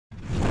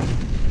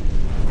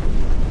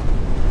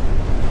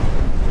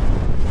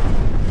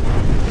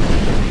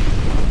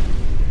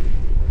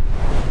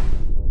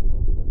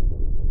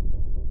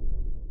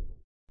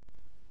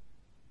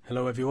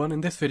everyone,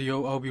 in this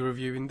video I'll be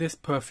reviewing this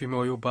perfume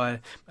oil by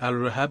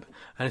Al-Rehab,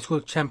 and it's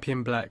called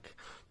Champion Black.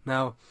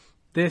 Now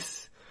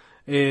this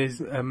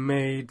is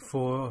made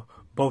for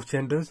both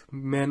genders,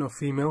 men or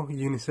female,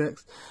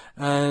 unisex,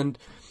 and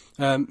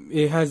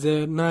it has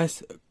a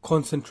nice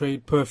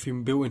concentrated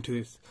perfume built into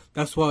this.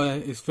 That's why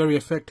it's very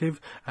effective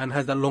and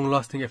has that long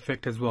lasting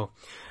effect as well.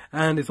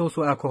 And it's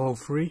also alcohol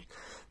free.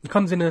 It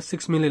comes in a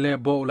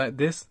 6ml bottle like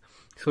this,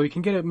 so you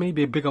can get it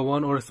maybe a bigger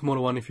one or a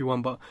smaller one if you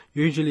want, but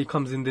usually it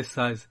comes in this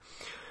size.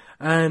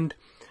 And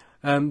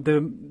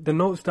the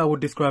notes that I would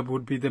describe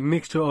would be the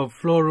mixture of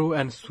floral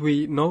and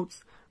sweet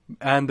notes,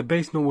 and the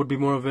base note would be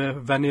more of a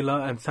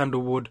vanilla and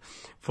sandalwood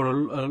for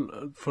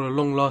a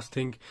long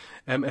lasting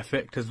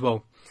effect as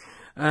well.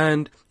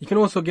 And you can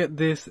also get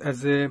this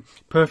as a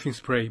perfume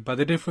spray, but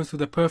the difference with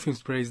the perfume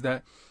spray is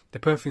that the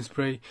perfume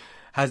spray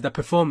has that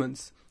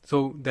performance.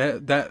 So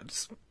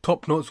that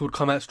top notes would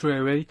come out straight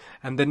away,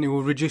 and then it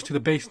will reduce to the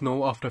base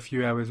note after a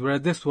few hours.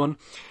 Whereas this one,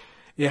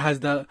 it has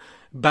that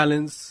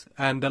balance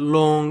and that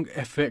long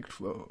effect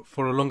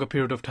for a longer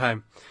period of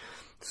time.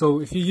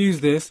 So if you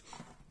use this,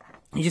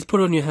 you just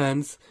put it on your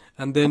hands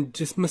and then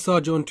just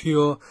massage it onto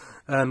your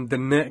the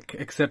neck,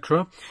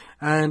 etc.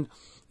 And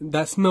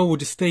that smell will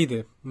just stay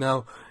there.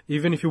 Now,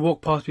 even if you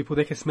walk past people,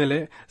 they can smell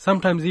it.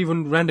 Sometimes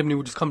even randomly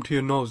will just come to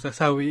your nose. That's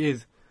how it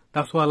is.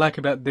 That's what I like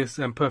about this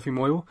perfume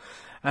oil,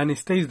 and it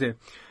stays there.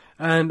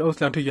 And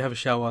also until you have a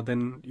shower,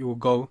 then you will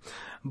go.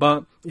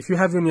 But if you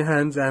have it on your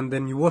hands and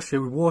then you wash it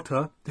with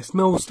water, the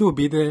smell will still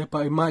be there,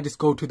 but it might just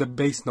go to the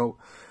base note,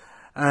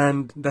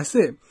 and that's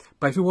it.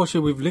 But if you wash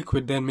it with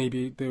liquid, then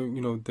maybe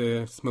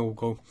the smell will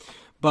go.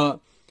 But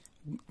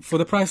for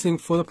the pricing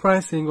of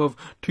 £2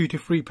 to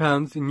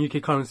 £3 in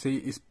UK currency,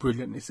 it's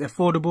brilliant. It's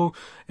affordable,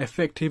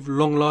 effective,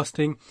 long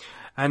lasting,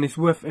 and it's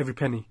worth every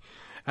penny.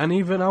 And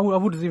even I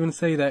would even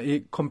say that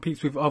it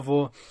competes with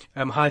other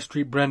high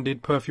street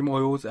branded perfume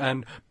oils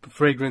and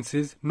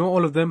fragrances. Not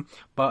all of them,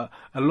 but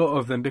a lot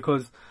of them,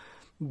 because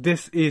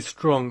this is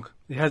strong.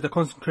 It has the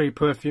concentrated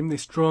perfume.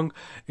 It's strong,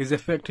 it's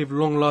effective,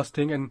 long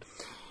lasting, and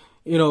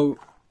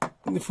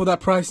for that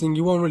pricing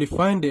you won't really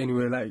find it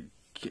anywhere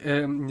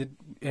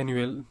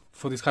anywhere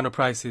for this kind of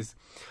prices.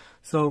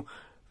 So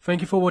thank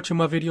you for watching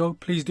my video.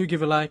 Please do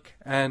give a like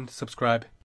and subscribe.